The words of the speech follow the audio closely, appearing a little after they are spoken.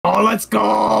Oh, let's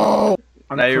go!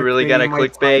 Now you really gotta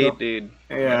clickbait, dude.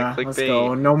 Yeah, let's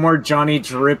go. No more Johnny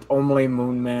Drip, only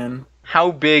Moon Man.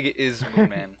 How big is Moon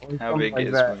Man? How big like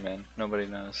is that. Moon Man? Nobody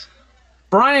knows.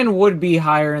 Brian would be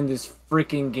higher in this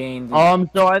freaking game.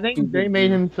 So I think Jay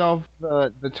made himself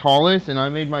the tallest, and I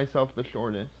made myself the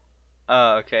shortest.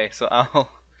 Oh, okay. So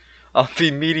I'll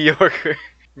be mediocre,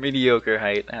 mediocre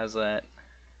height. How's that?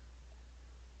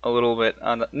 A little bit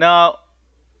on the no.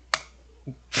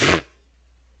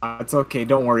 It's okay.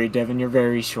 Don't worry, Devin. You're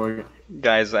very short.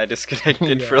 Guys, I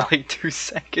disconnected for like 2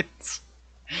 seconds.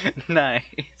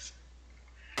 Nice.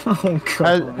 Oh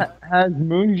god. Has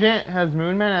Moon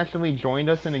Man actually joined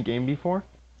us in a game before?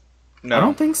 No. I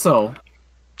don't think so.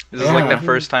 This is like the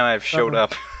first time I've showed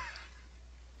up.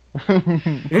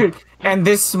 Dude, and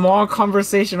this small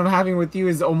conversation I'm having with you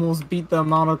is almost beat the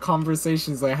amount of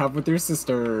conversations I have with your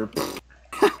sister.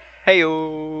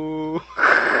 Heyo.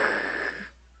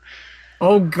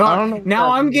 Oh god.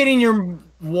 Now I'm getting your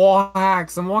wall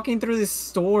hacks. I'm walking through this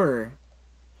store.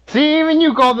 See, even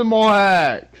you call them all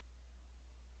hacks.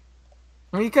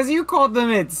 Because you called them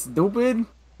it, stupid.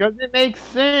 Because it makes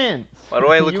sense. Why do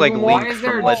I look like Why Link is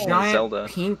there from a Legend of giant Zelda?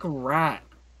 pink rat?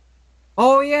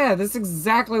 Oh yeah, that's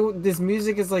exactly what this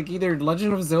music is like. Either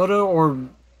Legend of Zelda or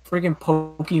freaking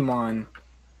Pokemon.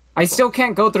 I still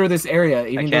can't go through this area,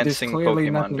 even I though can't there's sing clearly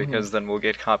Pokemon nothing because here. then we'll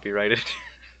get copyrighted.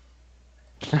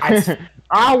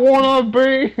 I wanna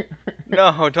be.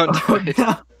 No, don't do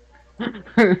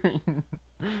it.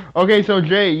 Okay, so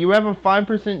Jay, you have a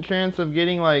 5% chance of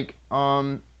getting like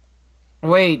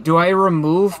Wait, do I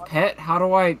remove pet? How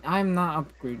do I? I'm not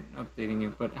updating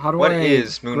you, but how do What I?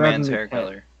 is Moon grab Man's me hair pet?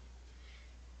 color?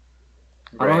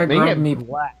 How do I Make grab it me?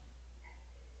 black.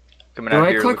 Coming Do out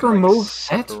I here click looking remove like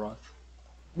pet? Sephiroth.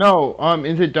 No,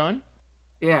 is it done?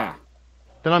 Yeah,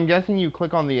 Then I'm guessing you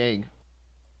click on the egg.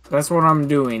 that's what I'm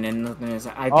doing, and nothing is.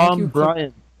 I think you click.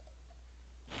 Brian,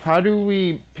 how do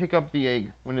we pick up the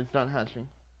egg when it's done hatching?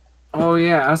 Oh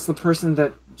yeah, ask the person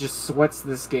that just sweats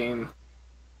this game.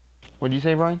 What'd you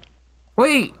say, Brian?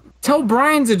 Wait, tell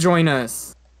Brian to join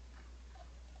us.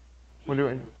 What do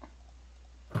I?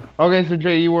 Okay, so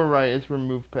Jay, you were right. It's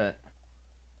remove pet.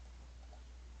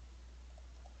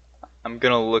 I'm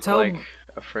gonna look Tell- like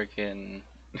a freaking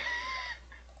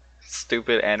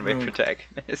stupid anime Mm.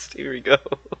 protagonist. Here we go.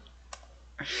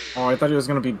 Oh, I thought he was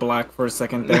gonna be black for a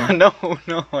second there. No.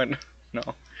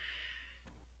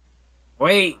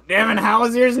 Wait, Devin, how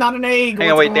is yours not an egg? Hang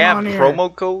on, What's wait, going they have on here?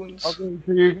 promo codes? Okay,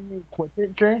 so you're gonna equip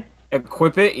it, Jay?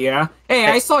 Equip it, yeah. Hey,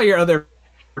 I saw your other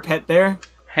pet there.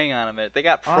 Hang on a minute, they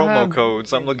got I promo have-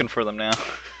 codes. I'm looking for them now.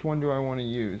 Which one do I want to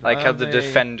use? Like I how have the a-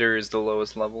 defender is the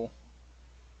lowest level.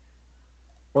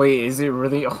 Wait, is it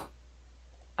really? Oh,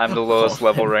 I'm the lowest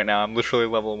level right now. I'm literally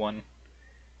level 1.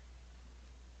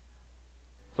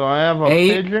 So I have a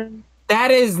Hey. pigeon, that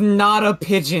is not a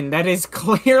pigeon. That is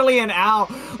clearly an owl.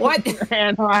 What?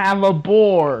 and I have a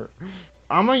boar.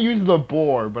 I'm gonna use the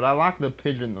boar, but I like the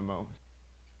pigeon the most.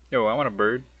 Yo, I want a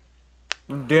bird.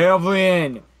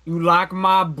 Devin, you like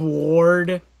my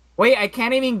board? Wait, I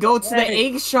can't even go to the Hey.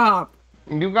 egg shop.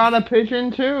 You got a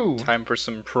pigeon too. Time for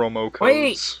some promo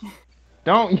Wait. codes.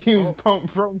 Don't use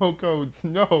promo codes.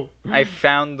 No. I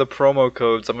found the promo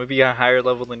codes. I'm gonna be a higher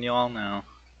level than y'all now.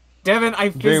 Devin, I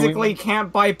Jay, we- physically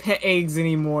can't buy pet eggs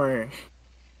anymore.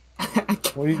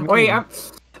 What do you mean? Wait,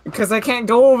 because I can't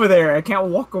go over there. I can't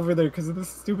walk over there because of this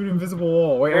stupid invisible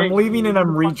wall. Wait, I'm Jay, leaving and you I'm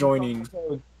need to find the rejoining. promo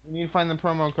codes. You need to find the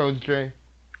promo codes, Jay.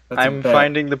 That's a I'm bet.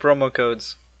 finding the promo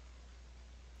codes.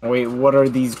 Wait, what are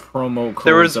these promo codes?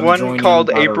 There was I'm one joining called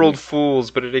lottery. April Fools,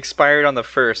 but it expired on the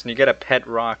 1st, and you get a pet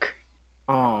rock.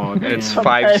 Oh, And it's damn.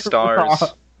 5 stars.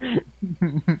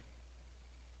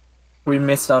 We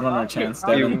missed out on our chance,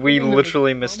 Devin. We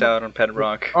literally missed out on pet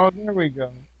rock. Oh, there we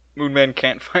go. Moonman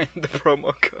can't find the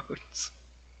promo codes.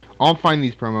 I'll find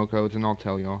these promo codes and I'll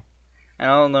tell y'all. I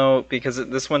don't know, because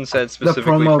this one said The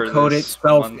specifically for promo code this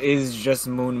itself month. is just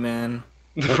Moon Man.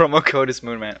 The promo code is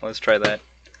Moonman. Let's try that.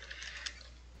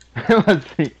 Let's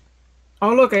see.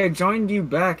 Oh look, I joined you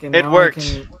back and It now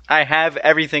worked. I have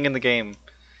everything in the game.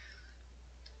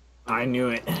 I knew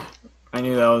it. I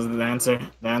knew that was the answer.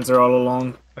 The answer all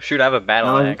along. Oh, shoot, I have a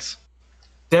battle No. axe.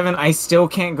 Devin, I still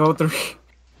can't go through.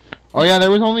 Oh yeah,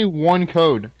 there was only one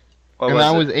code, What and was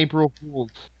that it? was April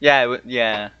Fool's, Yeah,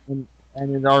 yeah. and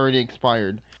it already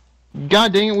expired.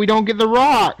 God dang it, we don't get the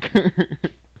rock!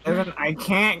 Devin, I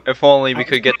can't. If only we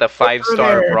could get the can't go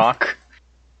 5-star there. rock.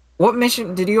 What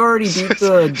mission? Did you already beat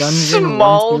the dungeon?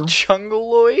 Small 1, 2?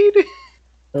 Chungaloid?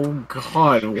 Oh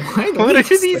god, what? What are is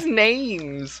these that?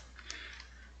 names?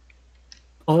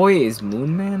 Oh wait, is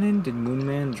Moon Man in? Did Moon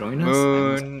Man join us? I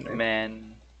must- Moonman.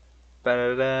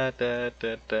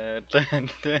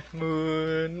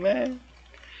 Moon man.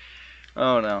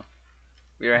 Oh no.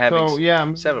 We are having So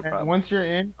yeah, several problems. once you're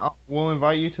in, we'll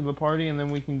invite you to the party, and then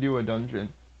we can do a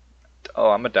dungeon.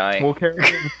 Oh, I'm a die. We'll carry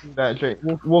you through that, Jay.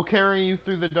 We'll carry you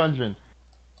through the dungeon.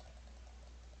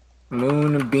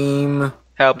 Moonbeam.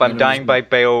 Help, I'm dying by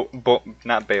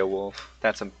not Beowulf.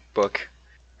 That's a book.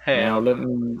 Now Help. let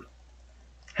me.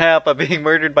 Help, I'm being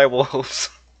murdered by wolves.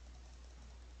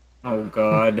 Oh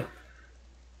God.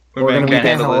 Moon We're man gonna be can't the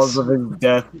handle cause this. of his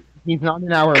death. He's not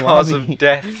in our Cause lobby. of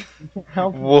death.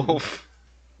 Help him. Wolf.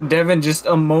 Devin, just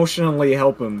emotionally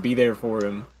help him. Be there for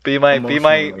him. Be my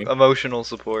Emotionally. emotional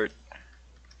support.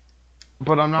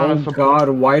 But I'm not Oh a support. God,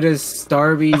 why does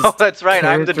Starby's Oh, that's right,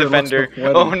 I'm the character look so defender.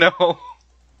 sweaty? Oh no.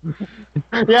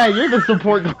 Yeah, you're the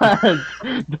support class.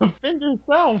 Defend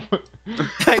yourself.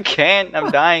 I can't,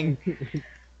 I'm dying.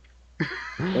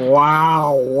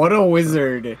 Wow, what a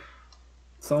wizard.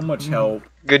 So much help.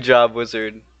 Good job,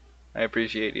 wizard. I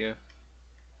appreciate you.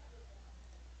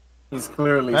 He's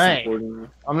clearly Hey. supporting me.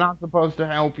 I'm not supposed to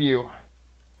help you.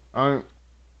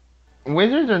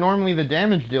 Wizards are normally the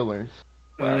damage dealers.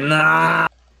 Nah.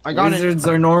 I got Wizards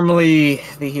are normally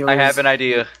the healers. I have an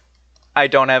idea. I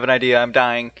don't have an idea, I'm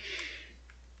dying.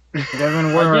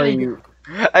 Devin, where are you?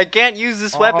 I can't use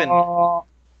this weapon.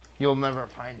 You'll never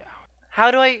find out. How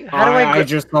do I I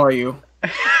just saw you.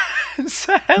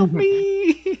 help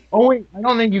me? Oh wait, I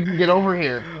don't think you can get over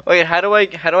here. Wait, how do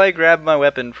I grab my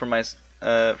weapon from my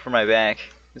back?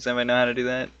 Does anybody know how to do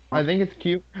that? I think it's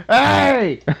cute.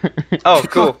 Hey! Oh,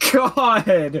 cool. Oh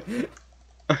God.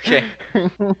 Okay.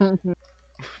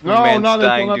 No, Man's not this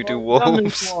dying one. due to I've done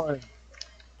this wolves.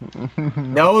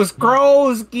 one. Those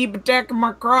crows keep attacking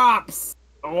my crops.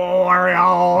 Oh, are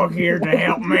y'all here to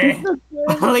help me?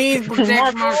 Please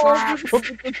protect my crops.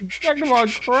 Protect my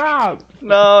crops.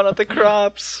 No, not the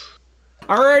crops.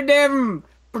 Alright, Devin,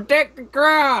 protect the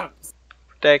crops.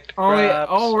 Protect Oh, yeah.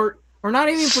 crops. Oh, we're not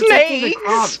even protecting the Snakes?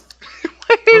 crops. Why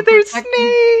are We're there protecting-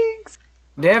 snakes?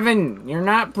 Devin, you're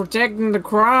not protecting the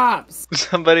crops.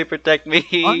 Somebody protect I'm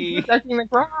me. protecting the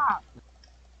crops.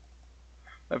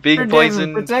 I'm being Devin,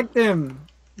 poisoned. protect him.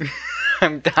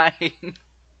 I'm dying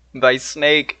by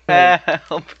snake. Hey.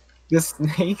 Help. The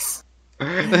snakes.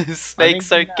 The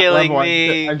snakes are in that killing level, I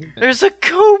me. just- There's a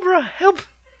cobra. Help.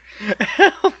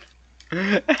 Help.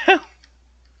 Help.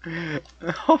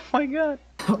 Oh my god.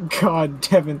 Oh God,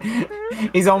 Devin.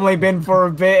 He's only been for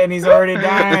a bit and he's already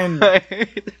dying.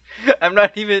 I'm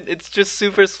not even, it's just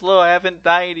super slow. I haven't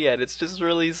died yet. It's just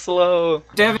really slow.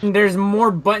 Devin, there's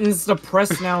more buttons to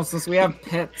press now since we have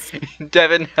pets.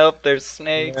 Devin, help. There's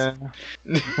snakes.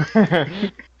 Yeah.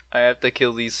 I have to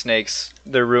kill these snakes.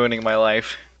 They're ruining my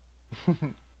life.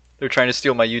 They're trying to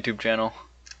steal my YouTube channel.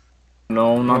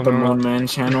 No, not the no. Moon Man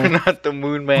channel. Not the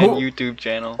Moon Man Who- YouTube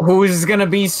channel. Who's gonna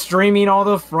be streaming all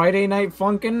the Friday Night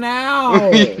Funkin'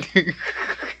 now? Jay,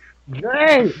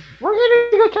 we're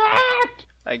getting attacked.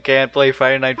 I can't play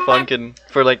Friday Night Funkin'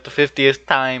 for like the 50th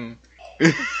time.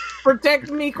 Protect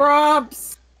me,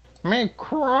 crops! Make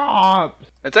crops.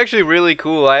 It's actually really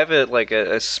cool. I have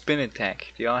a spin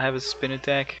attack. Do y'all have a spin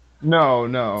attack? No.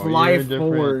 Fly you're different.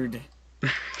 forward.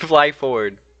 Fly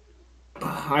forward.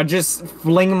 I just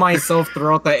fling myself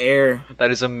throughout the air.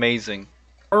 That is amazing.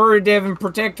 Devin,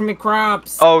 protect me,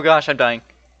 crops! Oh gosh, I'm dying.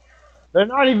 They're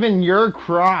not even your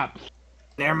crops.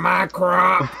 They're my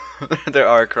crop! There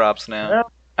are crops now. Yeah.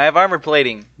 I have armor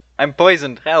plating. I'm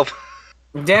poisoned. Help.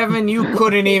 Devin, you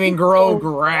couldn't even grow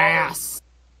grass.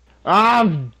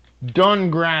 I've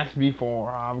done grass before.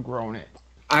 I've grown it.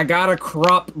 I got a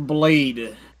crop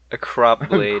blade. A crop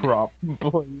blade. Crop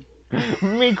blade.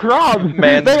 Me crops.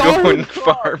 Man's They are going his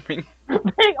crops. farming.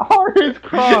 They are his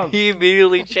crops. He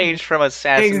immediately changed from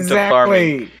assassin to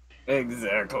farming.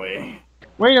 Exactly.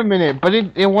 Wait a minute, but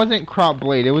it wasn't crop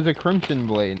blade. It was a crimson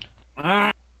blade.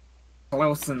 Ah,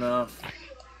 close enough.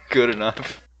 Good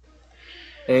enough.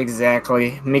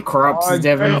 Exactly. Me crops, Oh,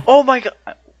 Devin. Oh my god.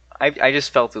 I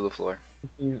just fell through the floor.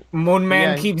 Moon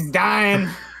Man Yeah. keeps dying.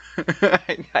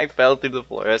 I fell through the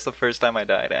floor. That's the first time I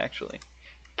died, actually.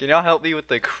 Can y'all help me with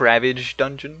the Crabbage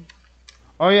dungeon?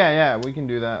 Oh yeah, we can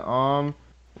do that.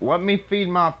 Let me feed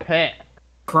my pet.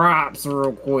 Crops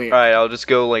real quick. Alright, I'll just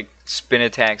go, like, spin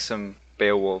attack some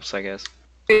Beowulfs, I guess.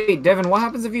 Hey, Devin, what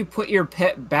happens if you put your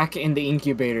pet back in the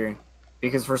incubator?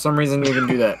 Because for some reason you can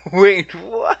do that. Wait,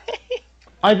 what?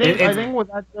 I think It's- what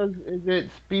that does is it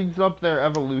speeds up their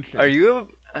evolution. Are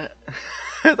you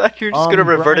I thought you were just gonna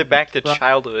revert it back to Brian.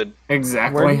 childhood.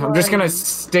 Exactly. Where do I'm just I- gonna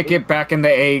stick it back in the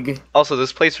egg. Also,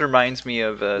 this place reminds me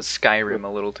of Skyrim a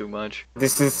little too much.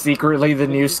 This is secretly the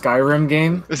new Skyrim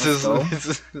game. This Let's is go. this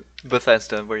is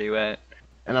Bethesda. Where you at?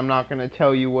 and I'm not gonna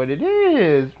tell you what it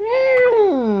is.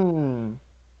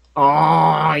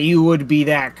 Oh, you would be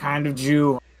that kind of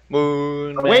Jew.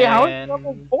 Moon Wait, how is it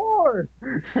level Man. 4?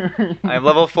 I'm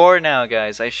level 4 now,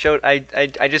 guys. I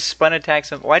just spun attacks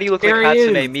him. Why do you look like There he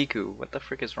Hatsune is. Miku? What the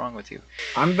frick is wrong with you?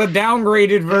 I'm the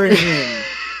downgraded version.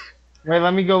 Wait,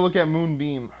 let me go look at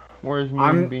Moonbeam. Where's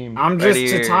Moonbeam? I'm Right just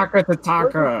here. Tataka We're the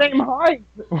Tataka. same height.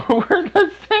 We're the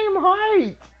same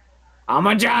height. I'm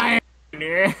a giant.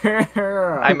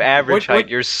 I'm average height,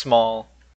 you're small.